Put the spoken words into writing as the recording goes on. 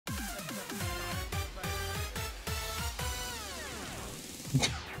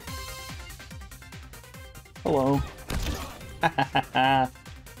Hello.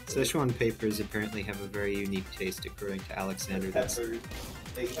 Szechuan papers apparently have a very unique taste, according to Alexander. That's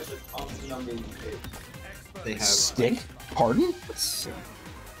They have a numbing they have Stick? Pardon?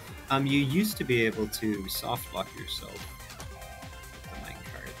 you used to be able to soft lock yourself the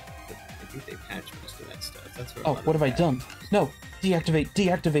minecart, but I think they patched most of that stuff. That's where. Oh, what have I done? No, deactivate,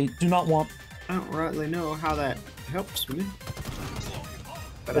 deactivate. Do not want. I don't really know how that helps me,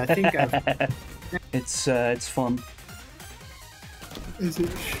 but I think I've. It's fun. Is it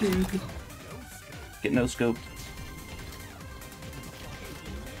should? Get no scoped.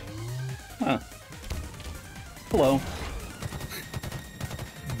 Huh. Hello.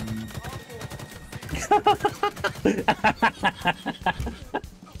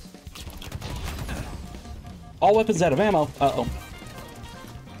 All weapons out of ammo. Uh-oh.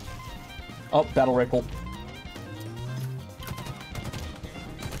 Oh, battle rifle.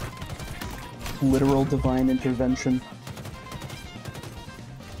 Literal divine intervention.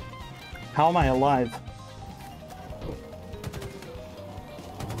 How am I alive?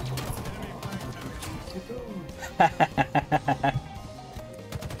 Oh,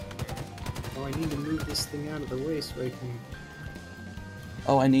 I need to move this thing out of the way so I can...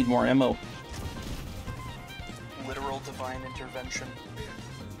 Oh, I need more ammo. Literal divine intervention.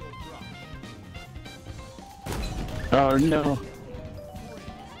 Oh no.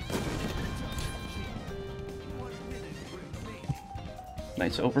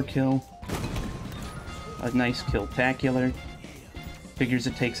 Nice overkill. A nice kill-tacular. Figures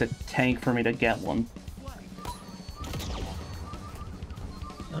it takes a tank for me to get one.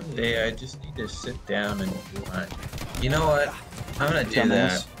 Someday I just need to sit down and you know what? I'm gonna do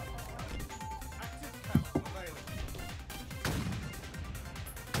that.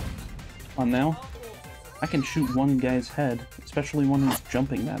 On now, I can shoot one guy's head, especially one who's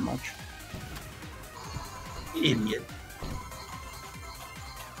jumping that much. Idiot.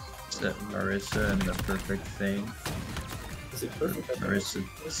 Is that Marissa and the perfect thing? Is it perfect?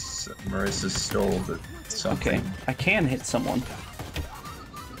 Marissa stole the something. Okay, I can hit someone.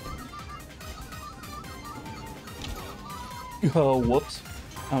 Oh, whoops.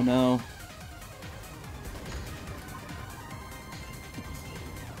 Oh no.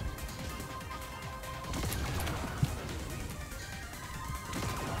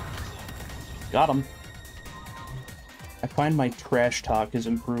 Got him. I find my trash talk is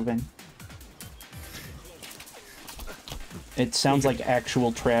improving. It sounds like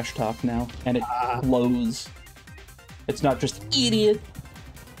actual trash talk now, and it flows. It's not just idiot,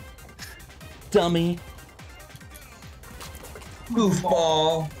 dummy,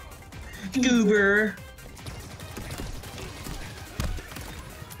 Goofball. Goober.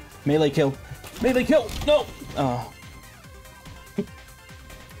 melee kill, melee kill. No. Oh.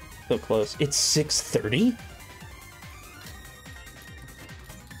 So close. It's 6:30?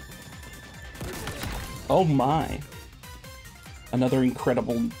 Oh my. Another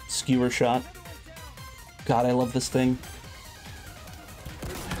incredible skewer shot. God, I love this thing.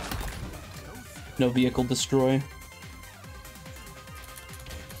 No vehicle destroy.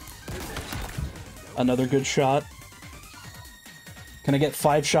 Another good shot. Can I get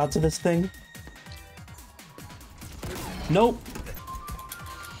 5 shots of this thing? Nope.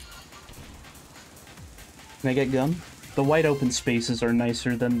 Can I get gun? The wide open spaces are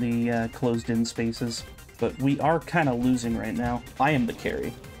nicer than the closed in spaces, but we are kind of losing right now. I am the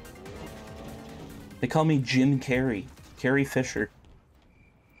carry. They call me Jim Carrey. Carrie Fisher.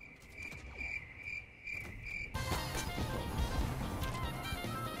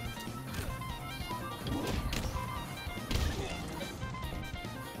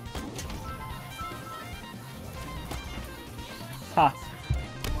 Ha!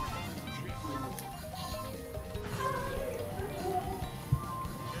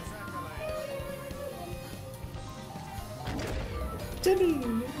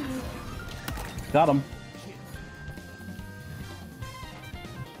 Got him.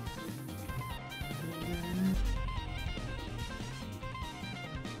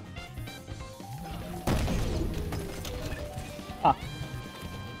 Ah.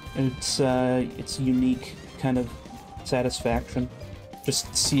 It's unique kind of satisfaction.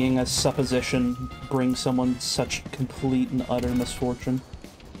 Just seeing a supposition bring someone such complete and utter misfortune.